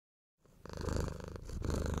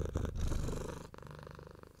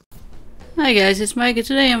Hi guys, it's Maaike.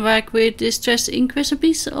 Today I'm back with distressed ink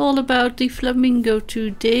recipes, all about the flamingo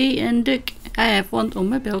today. And look, I have one on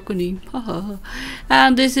my balcony.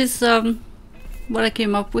 And this is what I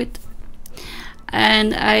came up with.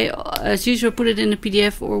 And I, as usual, put it in a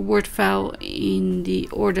PDF or Word file in the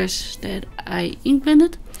orders that I ink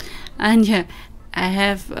blended. And yeah, I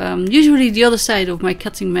have usually the other side of my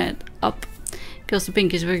cutting mat up, because the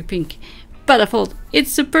pink is very pink. But I thought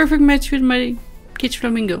it's a perfect match with my Kitsch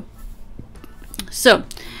Flamingo. So,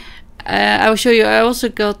 I will show you. I also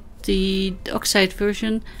got the oxide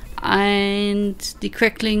version and the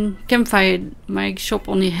crackling campfire. My shop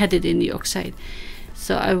only had it in the oxide,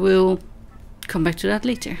 so I will come back to that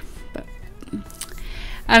later. But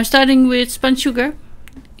I'm starting with spun sugar,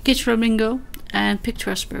 Kitsch Flamingo, and picked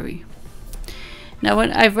raspberry. Now,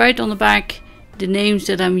 when I write on the back the names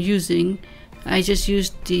that I'm using, I just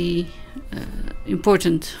used the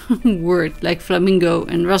important word like flamingo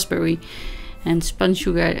and raspberry. And spun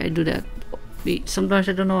sugar, I do that. Sometimes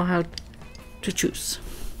I don't know how to choose.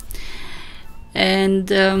 And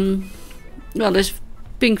well, there's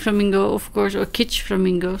pink flamingo, of course, or Kitsch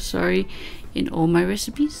Flamingo, sorry, in all my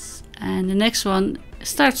recipes. And the next one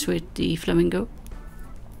starts with the flamingo.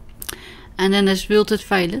 And then there's wilted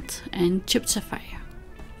violet and chipped sapphire.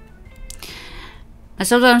 And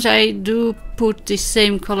sometimes I do put the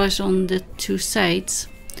same colors on the two sides.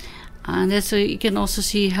 And that's so you can also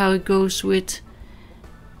see how it goes with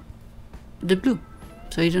the blue.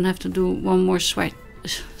 So you don't have to do one more swatch.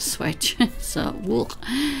 So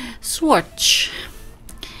swatch.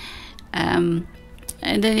 And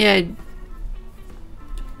then yeah,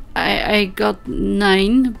 I got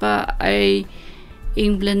 9, but I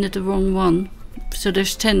ink blended the wrong one. So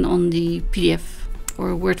there's 10 on the PDF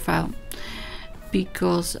or Word file,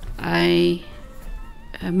 because I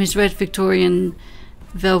misread Victorian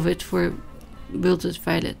velvet for wilted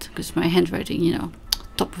violet, because my handwriting, you know,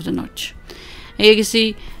 top of the notch. And you can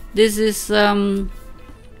see this is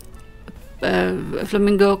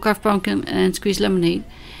flamingo, carved pumpkin and squeezed lemonade,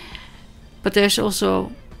 but there's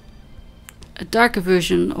also a darker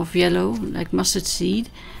version of yellow like mustard seed,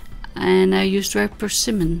 and I used ripe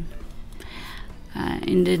persimmon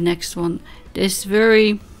in the next one. There's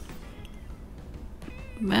very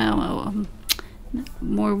well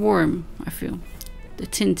more warm, I feel. The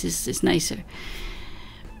tint is nicer.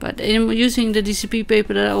 But I'm using the DCP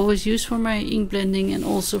paper that I always use for my ink blending and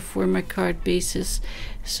also for my card bases,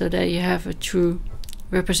 so that you have a true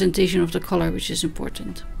representation of the color, which is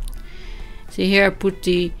important. See, here I put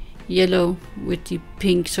the yellow with the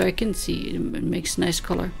pink so I can see it makes nice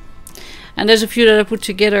color. And there's a few that I put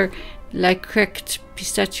together like cracked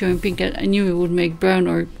pistachio and pink. I knew it would make brown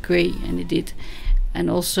or gray, and it did. And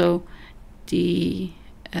also the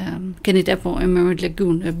candied apple and marmalade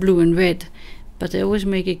lagoon, blue and red, but I always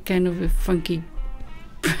make it kind of a funky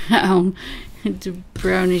brown, the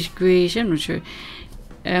brownish grayish, I'm not sure.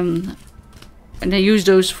 And I use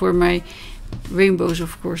those for my rainbows,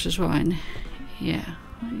 of course, as well. And yeah,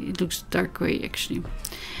 it looks dark gray actually.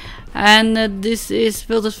 And this is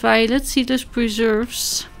wilted violet, seedless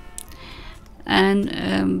preserves,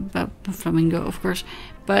 and flamingo, of course,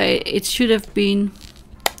 but it should have been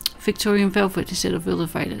Victorian velvet instead of wilted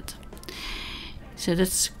violet. So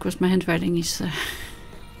that's because my handwriting is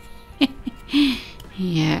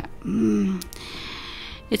yeah,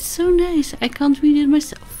 it's so nice I can't read it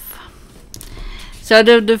myself. So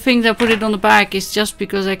the thing that I put it on the back is just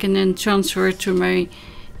because I can then transfer it to my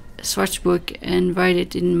swatch book and write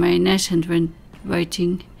it in my nice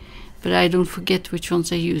handwriting, but I don't forget which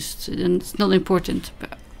ones I used, and it's not important.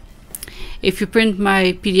 But if you print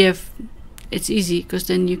my PDF, it's easy, because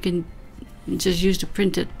then you can just use the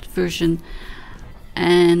printed version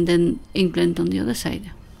and then ink blend on the other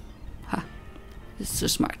side. Ha, it's so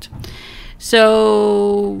smart.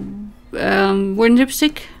 So worn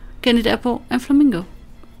lipstick, candied apple and flamingo.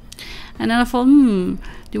 And then I thought,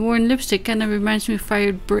 the worn lipstick kind of reminds me of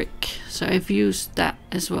fired brick, so I've used that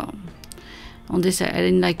as well. On this side I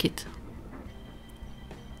didn't like it,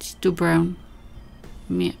 it's too brown.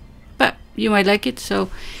 Yeah, but you might like it, so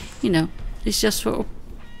you know, it's just for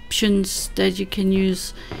options that you can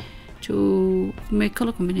use to make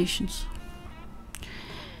color combinations.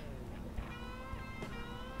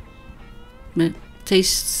 But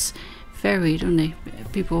tastes vary, don't they?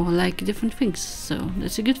 People like different things, so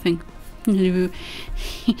that's a good thing. Can you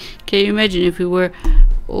imagine if we were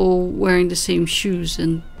all wearing the same shoes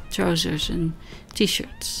and trousers and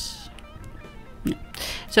t-shirts? No.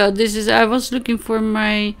 So this is, I was looking for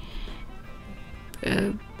my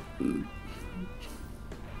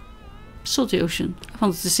salty ocean. I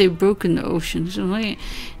wanted to say broken ocean. So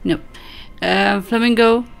no.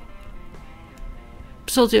 Flamingo,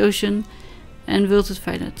 Salty Ocean and Wilted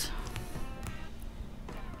Violet.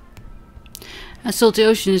 And Salty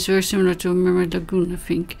Ocean is very similar to Mermaid Lagoon, I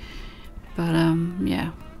think. But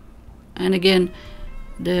yeah. And again,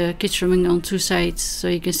 the Kitsch Flamingo on two sides, so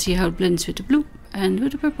you can see how it blends with the blue and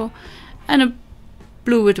with the purple. And a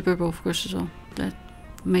blue with the purple, of course, as well. That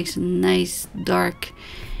makes a nice, dark,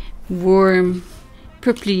 warm,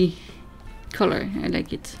 purpley color. I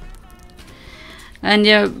like it. And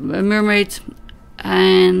yeah, Mermaid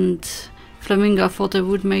and Flamingo, I thought I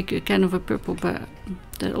would make a kind of a purple, but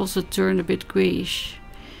that also turned a bit grayish.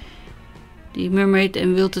 The Mermaid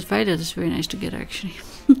and Wilted Violet is very nice together, actually.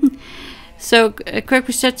 So Cracked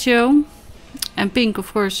Pistachio and pink,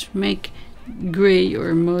 of course, make gray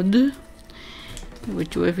or mud,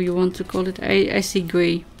 whichever you want to call it. I see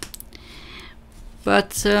gray,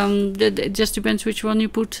 but it just depends which one you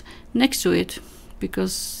put next to it,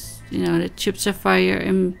 because you know the chipped sapphire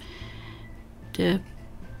and the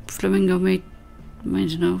Flamingo made my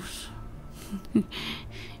nose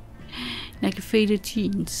like a faded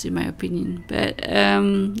jeans, in my opinion. But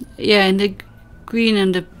yeah, and the green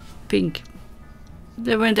and the pink,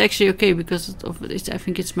 they went actually okay because of it. I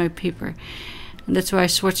think it's my paper, and that's why I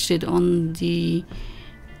swatched it on the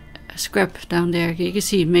scrap down there. You can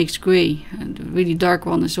see it makes gray, and a really dark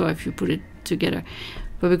one as well if you put it together.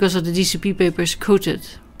 But because of the DCP paper is coated,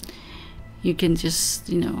 you can just,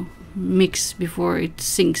 you know, mix before it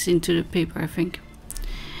sinks into the paper, I think.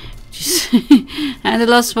 And the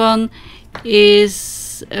last one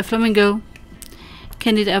is a Flamingo,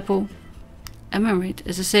 Candied Apple, and Mermaid.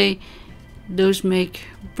 As I say, those make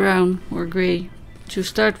brown or gray to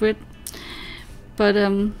start with, but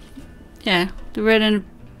yeah, the red and the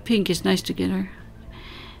pink is nice together,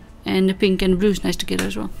 and the pink and the blue is nice together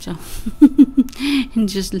as well. So and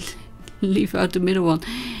just leave out the middle one.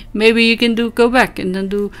 Maybe you can go back and then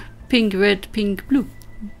do pink, red, pink, blue,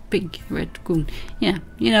 pink, red, green. Yeah,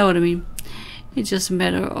 you know what I mean. It's just a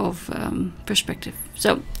matter of perspective.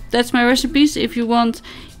 So that's my recipes. If you want,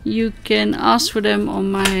 you can ask for them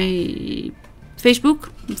on my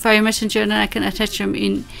Facebook via Messenger, and then I can attach them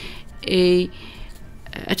in a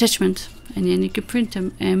attachment, and then you can print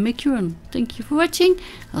them and make your own. Thank you for watching.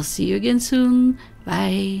 I'll see you again soon.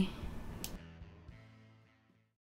 Bye.